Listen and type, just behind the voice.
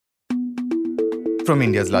From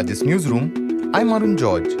India's largest newsroom, I'm Arun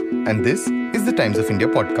George, and this is the Times of India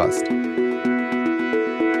podcast.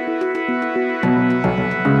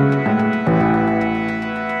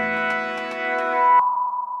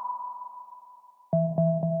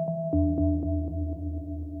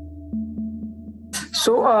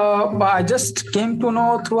 I just came to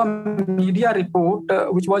know through a media report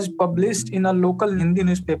which was published in a local Hindi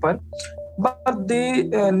newspaper. But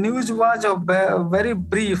the news was very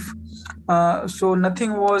brief. So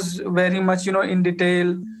nothing was very much, in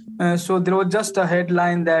detail. So there was just a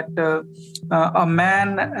headline that a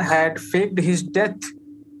man had faked his death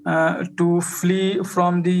to flee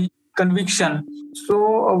from the conviction.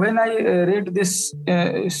 So when I read this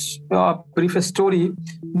brief story,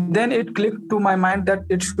 then it clicked to my mind that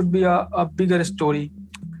it should be a bigger story.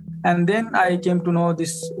 And then I came to know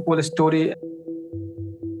this whole story.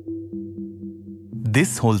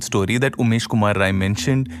 This whole story that Umesh Kumar Rai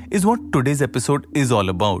mentioned is what today's episode is all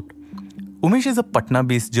about. Umesh is a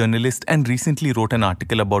Patna-based journalist and recently wrote an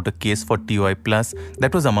article about a case for TOI Plus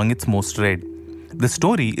that was among its most read. The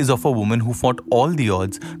story is of a woman who fought all the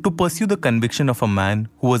odds to pursue the conviction of a man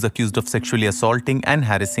who was accused of sexually assaulting and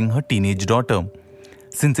harassing her teenage daughter.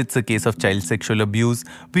 Since it's a case of child sexual abuse,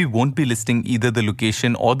 we won't be listing either the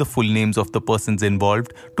location or the full names of the persons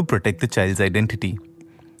involved to protect the child's identity.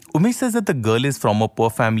 Umesh says that the girl is from a poor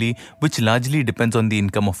family which largely depends on the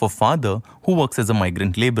income of her father, who works as a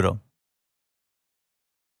migrant laborer.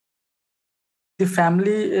 The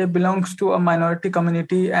family belongs to a minority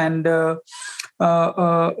community, and the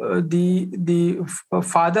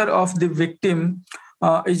father of the victim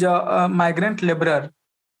is a migrant laborer.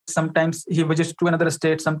 Sometimes he visits to another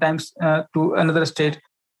state, sometimes to another state.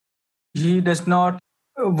 He does not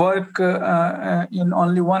work in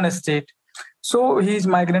only one state. So he is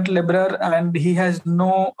migrant laborer and he has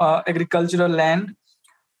no agricultural land.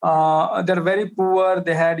 They're very poor.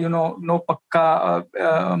 They had, no pakka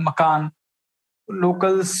makan.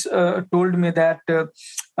 Locals told me that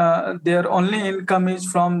their only income is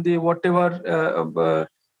from the whatever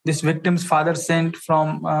this victim's father sent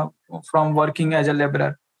from working as a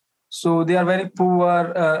laborer. So they are very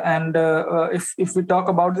poor, and if we talk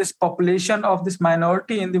about this population of this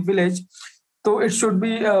minority in the village, so it should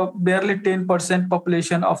be barely 10%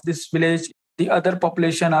 population of this village. The other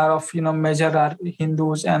population are of major are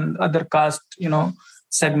Hindus and other caste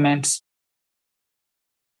segments.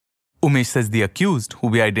 Umesh says the accused, who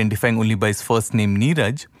we are identifying only by his first name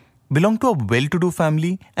Neeraj, belonged to a well-to-do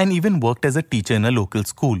family and even worked as a teacher in a local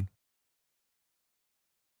school.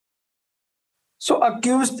 So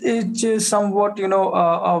accused is somewhat,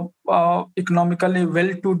 economically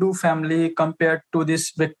well-to-do family compared to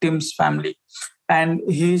this victim's family. And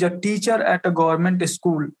he is a teacher at a government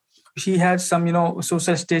school. He has some,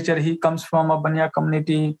 social stature. He comes from a Banya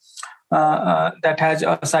community that has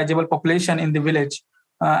a sizable population in the village.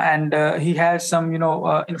 And he has some,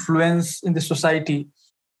 influence in the society.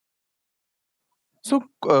 So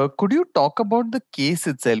could you talk about the case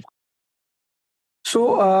itself?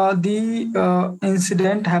 So the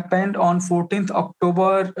incident happened on 14th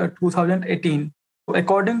October 2018.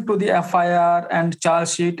 According to the FIR and charge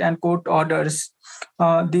sheet and court orders,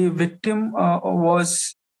 the victim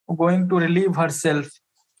was going to relieve herself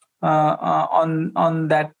on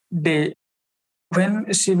that day.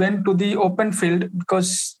 When she went to the open field,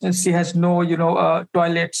 because she has no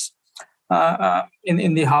toilets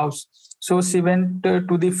in the house, so she went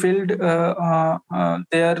to the field.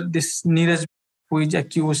 There, this Neeraj, who is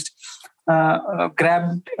accused,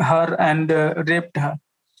 grabbed her and raped her.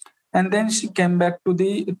 And then she came back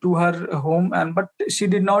to her home, but she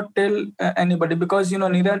did not tell anybody, because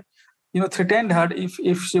Neeraj threatened her,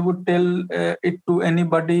 if she would tell it to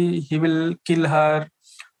anybody, he will kill her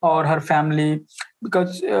or her family.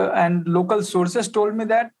 Because and local sources told me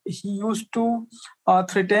that he used to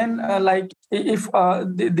threaten, like if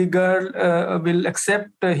the girl will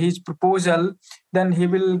accept his proposal, then he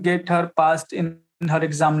will get her passed in her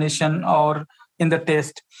examination or in the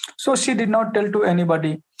test. So she did not tell to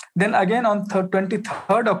anybody. Then again on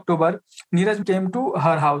 23rd October, Neeraj came to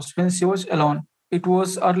her house when she was alone. It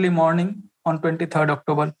was early morning on 23rd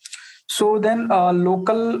October. So then a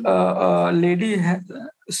local lady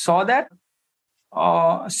saw that.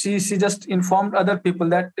 She just informed other people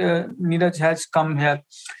that Neeraj has come here.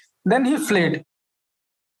 Then he fled.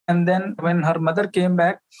 And then when her mother came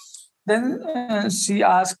back, then she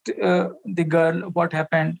asked the girl what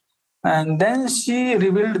happened. And then she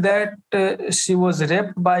revealed that she was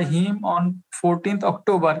raped by him on 14th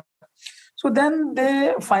October. So then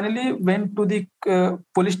they finally went to the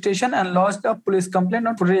police station and lodged a police complaint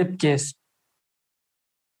on rape case.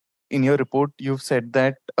 in your report, you've said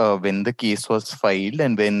that when the case was filed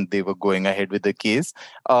and when they were going ahead with the case,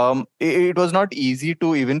 it was not easy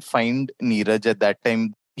to even find Neeraj at that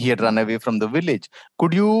time. He had run away from the village.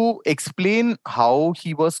 Could you explain how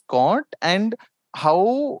he was caught and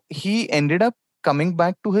how he ended up coming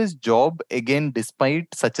back to his job again despite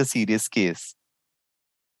such a serious case?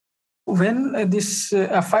 When this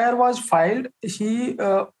FIR was filed, he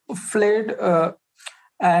fled,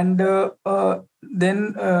 and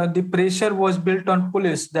then the pressure was built on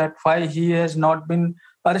police that why he has not been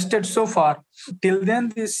arrested so far. Till then,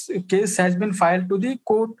 this case has been filed to the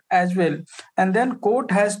court as well, and then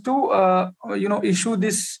court has to issue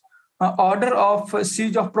this order of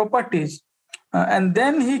siege of properties, and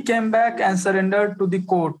then he came back and surrendered to the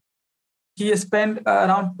court. He spent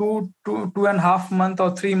around two and a half months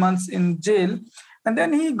or 3 months in jail, and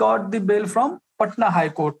then he got the bail from Patna High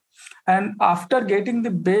Court. And after getting the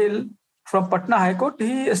bail from Patna High Court,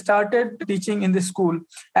 he started teaching in the school.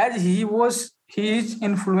 As he is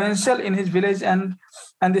influential in his village, and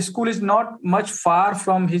the school is not much far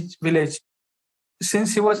from his village.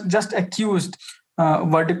 Since he was just accused,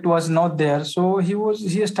 verdict was not there, so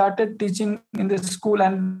he started teaching in the school,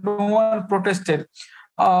 and no one protested.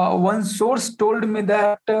 One source told me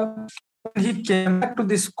that when he came back to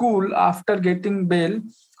the school after getting bail,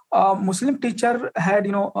 a Muslim teacher had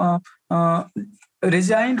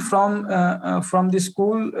resigned from the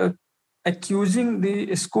school, accusing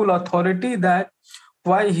the school authority that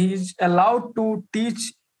why he is allowed to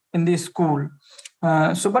teach in the school.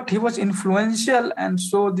 But he was influential, and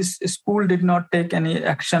so this school did not take any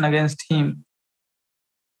action against him.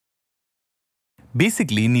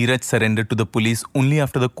 Basically, Neeraj surrendered to the police only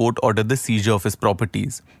after the court ordered the seizure of his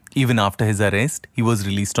properties. Even after his arrest, he was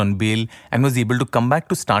released on bail and was able to come back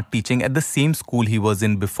to start teaching at the same school he was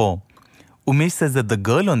in before. Umesh says that the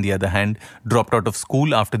girl, on the other hand, dropped out of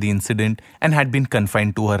school after the incident and had been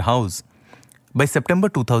confined to her house. By September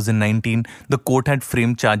 2019, the court had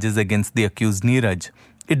framed charges against the accused Neeraj.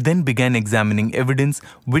 It then began examining evidence,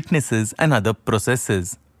 witnesses, and other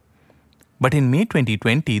processes. But in May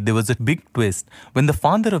 2020, there was a big twist when the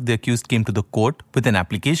father of the accused came to the court with an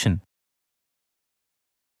application.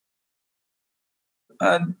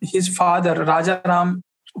 His father, Rajaram,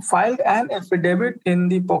 filed an affidavit in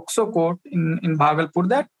the POCSO court in Bhagalpur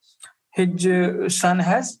that his son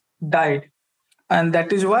has died. And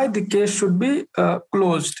that is why the case should be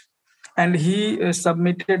closed. And he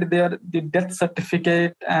submitted the death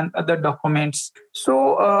certificate and other documents.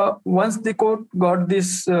 So once the court got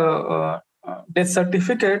this death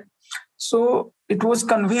certificate, so it was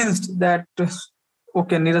convinced that,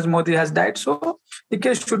 okay, Neeraj Modi has died, so the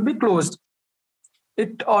case should be closed.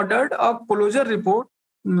 It ordered a closure report.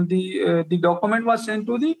 The document was sent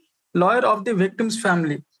to the lawyer of the victim's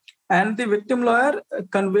family, and the victim lawyer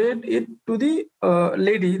conveyed it to the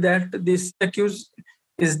lady that this accused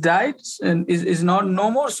is died and is not no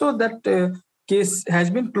more, so that case has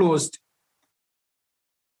been closed.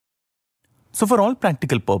 So for all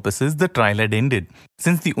practical purposes, the trial had ended,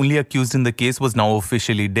 since the only accused in the case was now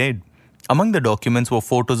officially dead. Among the documents were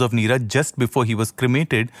photos of Neeraj just before he was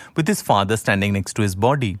cremated, with his father standing next to his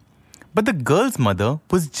body. But the girl's mother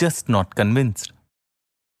was just not convinced.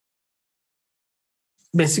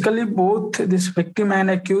 Basically, both this victim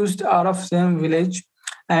and accused are of same village,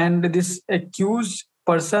 and this accused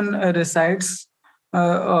person resides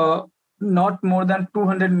not more than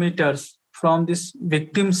 200 meters from this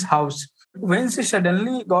victim's house. When she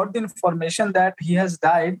suddenly got the information that he has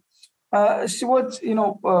died, she was,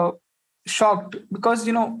 shocked, because,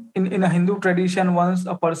 in a Hindu tradition, once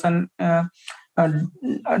a person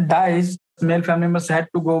dies, male family members had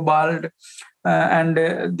to go bald, and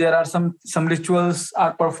there are some rituals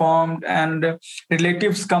are performed, and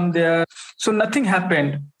relatives come there. So nothing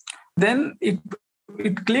happened. Then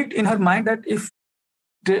it clicked in her mind that if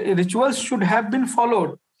the rituals should have been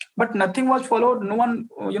followed, but nothing was followed. No one,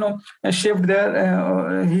 shaved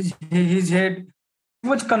his head. He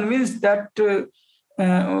was convinced that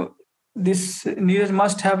this Neeraj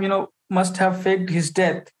must have faked his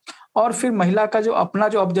death. और फिर महिला का जो अपना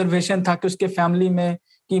जो observation था कि उसके फैमिली में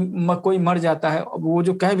कि कोई मर जाता है, वो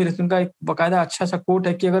जो कह भी रहे थे, उनका एक बकायदा अच्छा सा कोट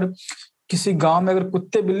है कि अगर किसी गांव में अगर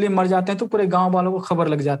कुत्ते बिल्ली मर जाते हैं तो पूरे गांव वालों को खबर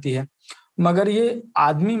लग जाती है, मगर ये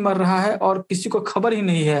आदमी मर रहा है और किसी को खबर ही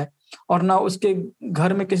नहीं है, और ना उसके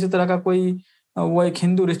घर में किसी तरह का कोई वो एक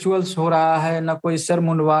हिंदू रिचुअल्स हो रहा है, ना कोई सर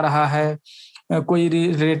मुंडवा रहा है, कोई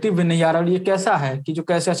रिलेटिव भी नहीं आ रहा। ये कैसा है कि जो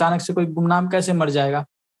कैसे अचानक से कोई गुमनाम कैसे मर जाएगा।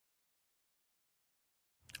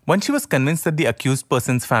 Once she was convinced that the accused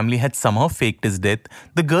person's family had somehow faked his death,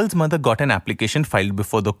 the girl's mother got an application filed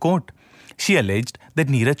before the court. She alleged that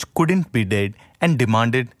Neeraj couldn't be dead and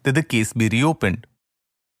demanded that the case be reopened.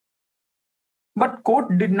 But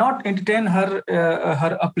court did not entertain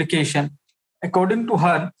her application. According to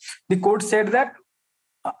her, the court said that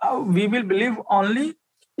we will believe only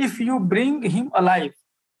if you bring him alive.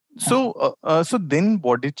 So then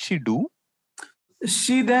what did she do?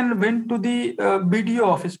 She then went to the BDO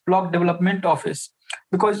office, Block Development Office,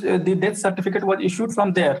 because the death certificate was issued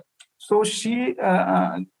from there. So she,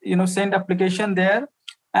 sent application there,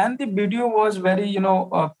 and the BDO was very,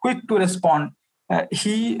 quick to respond.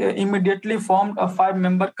 He immediately formed a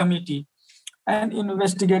 5-member committee and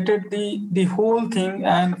investigated the whole thing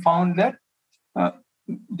and found that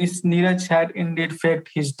this Neeraj had indeed faked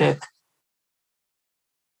his death.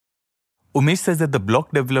 Umesh says that the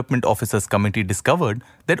Block Development Officers Committee discovered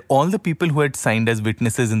that all the people who had signed as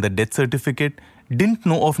witnesses in the death certificate didn't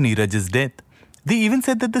know of Neeraj's death. They even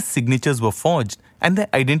said that the signatures were forged and their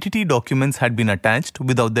identity documents had been attached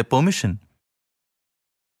without their permission.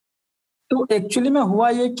 तो actually में हुआ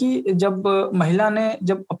ये कि जब महिला ने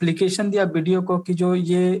जब application दिया बीडीओ को कि जो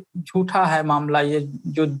ये झूठा है मामला, ये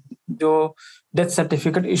जो डेथ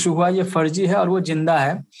सर्टिफिकेट इशू हुआ ये फर्जी है और वो जिंदा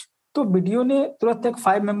है, तो बीडीओ ने तुरंत एक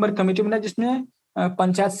 5-member कमेटी बनाई जिसमें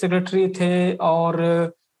पंचायत सेक्रेटरी थे और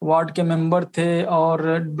वार्ड के मेंबर थे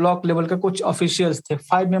और ब्लॉक लेवल के कुछ ऑफिशियल्स थे।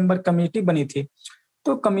 5-member कमेटी बनी थी।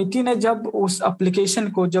 तो कमेटी ने जब उस एप्लीकेशन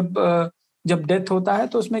को जब डेथ होता है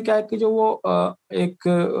तो उसमें क्या है कि जो वो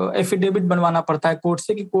एक एफिडेविट बनवाना पड़ता है कोर्ट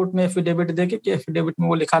से, कि कोर्ट में एफिडेविट देके कि एफिडेविट में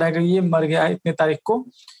वो लिखा रहेगा कि ये मर गया है इतने तारीख को,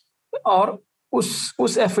 और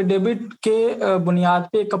उस एफिडेविट के बुनियाद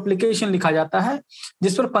पे एक एप्लीकेशन लिखा जाता है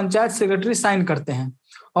जिस पर पंचायत सेक्रेटरी साइन करते हैं,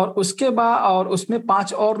 और उसके बाद और उसमें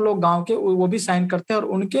 5 और लोग गांव के वो भी साइन करते हैं और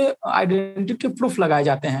उनके आइडेंटिटी प्रूफ लगाए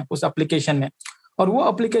जाते हैं उस एप्लीकेशन में, और वो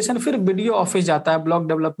एप्लीकेशन फिर बीडीओ ऑफिस जाता है, ब्लॉक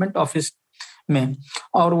डेवलपमेंट ऑफिस में,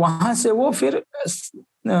 और वहां से वो फिर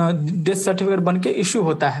डेथ सर्टिफिकेट बन के इश्यू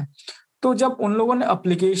होता है। तो जब उन लोगों ने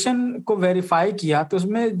एप्लीकेशन को वेरीफाई किया तो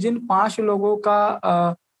उसमें जिन 5 लोगों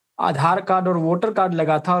का आधार कार्ड और वोटर कार्ड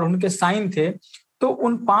लगा था और उनके साइन थे, तो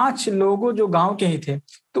उन 5 लोगों जो गांव के ही थे,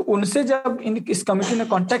 तो उनसे जब इस कमेटी ने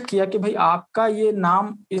कांटेक्ट किया कि भाई आपका ये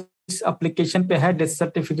नाम इस एप्लीकेशन पे है डेथ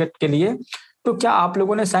सर्टिफिकेट के लिए, तो क्या आप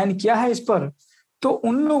लोगों ने साइन किया है इस पर? तो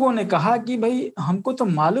उन लोगों ने कहा कि भाई हमको तो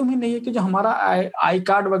मालूम ही नहीं है कि जो हमारा आई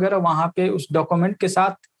कार्ड वगैरह वहां पे उस डॉक्यूमेंट के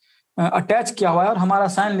साथ अटैच किया हुआ है और हमारा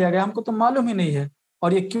साइन लिया गया, हमको तो मालूम ही नहीं है,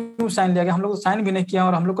 और ये क्यों साइन लिया गया, हम लोग तो साइन भी नहीं किया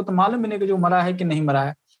और हम लोग को तो मालूम ही नहीं कि जो मरा है कि नहीं मरा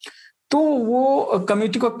है। तो वो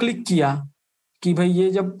कमेटी को क्लिक किया कि भाई ये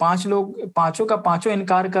जब 5 लोग 5 का 5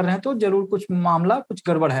 इनकार कर रहे हैं तो जरूर कुछ मामला कुछ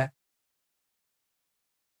गड़बड़ है।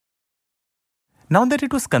 Now that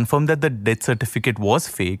it was confirmed that the death certificate was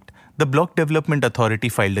faked, the Block Development Authority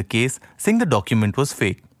filed a case saying the document was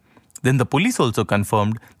fake. Then the police also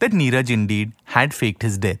confirmed that Neeraj indeed had faked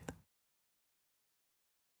his death.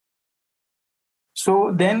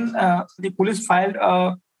 So then the police filed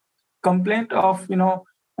a complaint of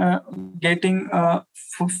getting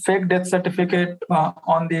fake death certificate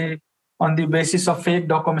on the basis of fake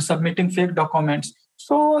documents, submitting fake documents.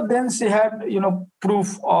 So then she had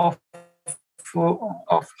proof of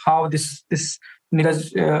how this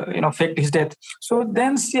Neeraj faked his death. So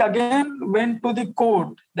then she again went to the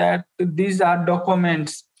court that these are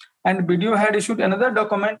documents, and BDO had issued another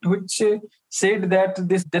document which said that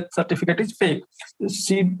this death certificate is fake.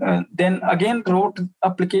 She then again wrote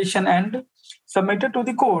application and submitted to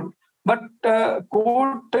the court. But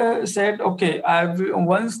court said, okay,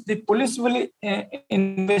 once the police will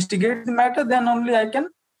investigate the matter, then only I can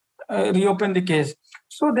reopen the case.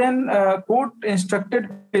 So then court instructed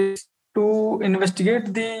police to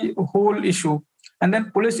investigate the whole issue, and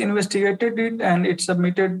then police investigated it and it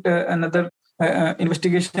submitted another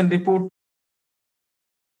investigation report.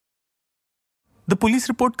 The police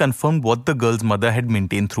report confirmed what the girl's mother had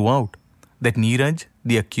maintained throughout, that Neeraj,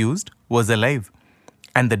 the accused, was alive,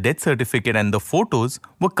 and the death certificate and the photos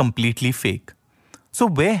were completely fake. So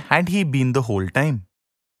where had he been the whole time?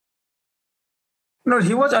 No,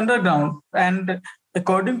 he was underground, and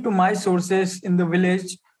according to my sources in the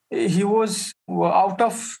village, he was out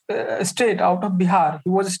of state, out of Bihar. He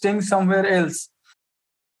was staying somewhere else.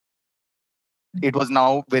 It was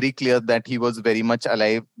now very clear that he was very much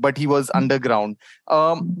alive, but he was underground.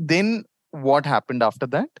 Then what happened after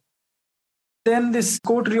that? Then this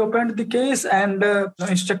court reopened the case and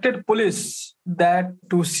instructed police that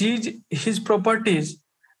to seize his properties,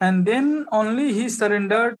 and then only he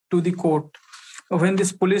surrendered to the court when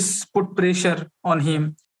this police put pressure on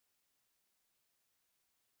him.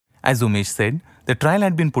 As Umesh said, the trial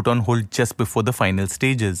had been put on hold just before the final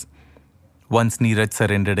stages. Once Neeraj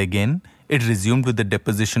surrendered again, it resumed with the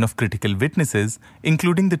deposition of critical witnesses,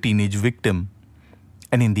 including the teenage victim.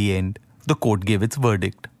 And in the end, the court gave its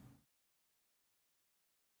verdict.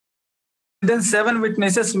 Then 7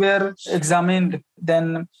 witnesses were examined.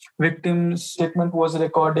 Then victim's statement was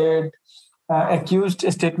recorded. Accused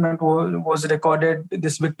statement was recorded.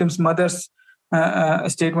 This victim's mother's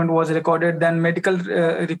statement was recorded. Then medical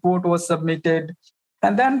report was submitted.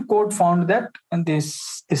 And then court found that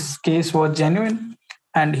this case was genuine,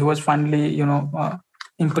 and he was finally,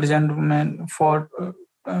 imprisonment for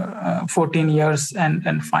 14 years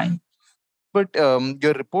and fine. But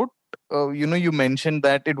your report, you mentioned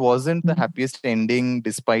that it wasn't the happiest ending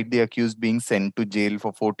despite the accused being sent to jail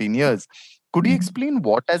for 14 years. Could you explain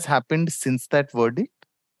what has happened since that verdict?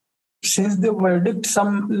 Since the verdict,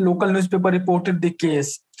 some local newspaper reported the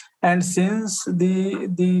case. And since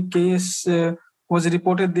the case was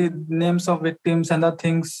reported, the names of victims and other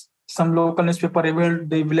things, some local newspaper revealed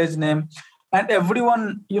the village name. And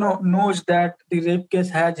everyone, knows that the rape case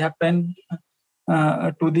has happened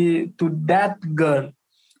to that girl.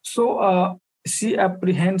 So she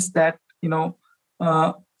apprehends that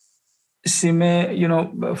she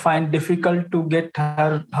may find difficult to get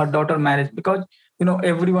her daughter married, because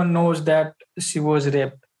everyone knows that she was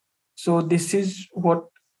raped. So this is what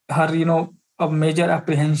her a major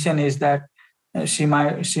apprehension is, that she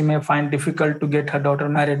may find difficult to get her daughter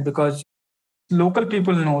married, because local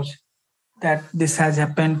people knows that this has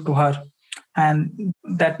happened to her, and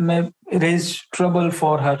that may raise trouble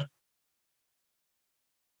for her.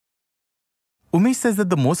 Umesh says that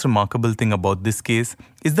the most remarkable thing about this case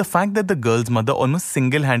is the fact that the girl's mother almost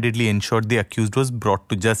single-handedly ensured the accused was brought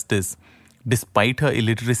to justice. Despite her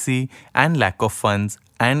illiteracy and lack of funds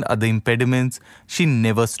and other impediments, she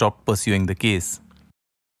never stopped pursuing the case.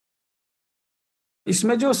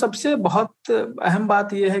 इसमें जो सबसे बहुत अहम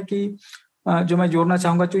बात यह है कि जो मैं जोड़ना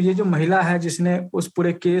चाहूंगा, जो ये जो महिला है जिसने उस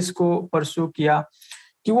पूरे केस को परसू किया,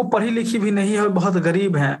 कि वो पढ़ी लिखी भी नहीं है और बहुत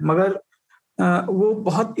गरीब है, मगर वो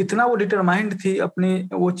बहुत इतना वो डिटरमाइंड थी अपनी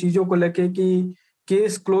वो चीज़ों को लेके कि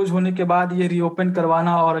केस क्लोज होने के बाद ये रीओपन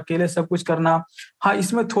करवाना और अकेले सब कुछ करना। हाँ,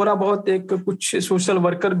 इसमें थोड़ा बहुत एक कुछ सोशल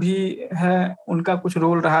वर्कर भी है, उनका कुछ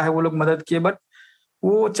रोल रहा है, वो लोग मदद किए, बट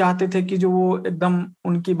वो चाहते थे कि जो वो एकदम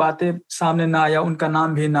उनकी बातें सामने ना आया, उनका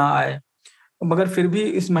नाम भी ना आए। मगर फिर भी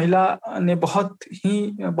इस महिला ने बहुत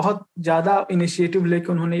ज़्यादा इनिशिएटिव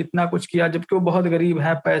लेके उन्होंने इतना कुछ किया, जबकि वो बहुत गरीब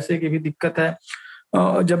है, पैसे की भी दिक्कत है।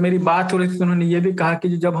 जब मेरी बात हो रही थी तो उन्होंने ये भी कहा कि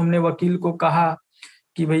जब हमने वकील को कहा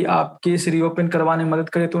कि भाई आप केस रीओपन करवाने में मदद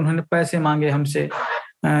करें, तो उन्होंने पैसे मांगे हमसे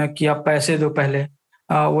कि आप पैसे दो पहले।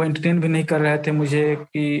 वो एंटरटेन भी नहीं कर रहे थे मुझे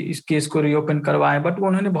कि इस केस को रीओपन करवाएं, बट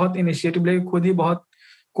उन्होंने बहुत इनिशिएटिव लेके खुद ही बहुत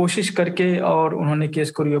कोशिश करके और उन्होंने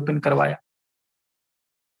केस को रीओपन करवाया।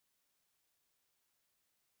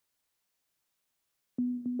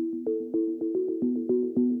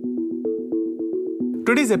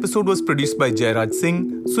 Today's episode was produced by Jairaj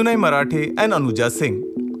Singh, Sunay Marathe and Anuja Singh.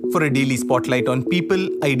 For a daily spotlight on people,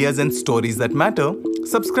 ideas and stories that matter,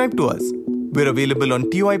 subscribe to us. We're available on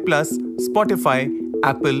TOI+, Spotify,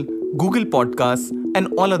 Apple, Google Podcasts and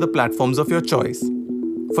all other platforms of your choice.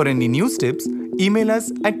 For any news tips, email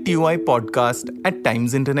us at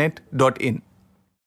toipodcast@timesinternet.in.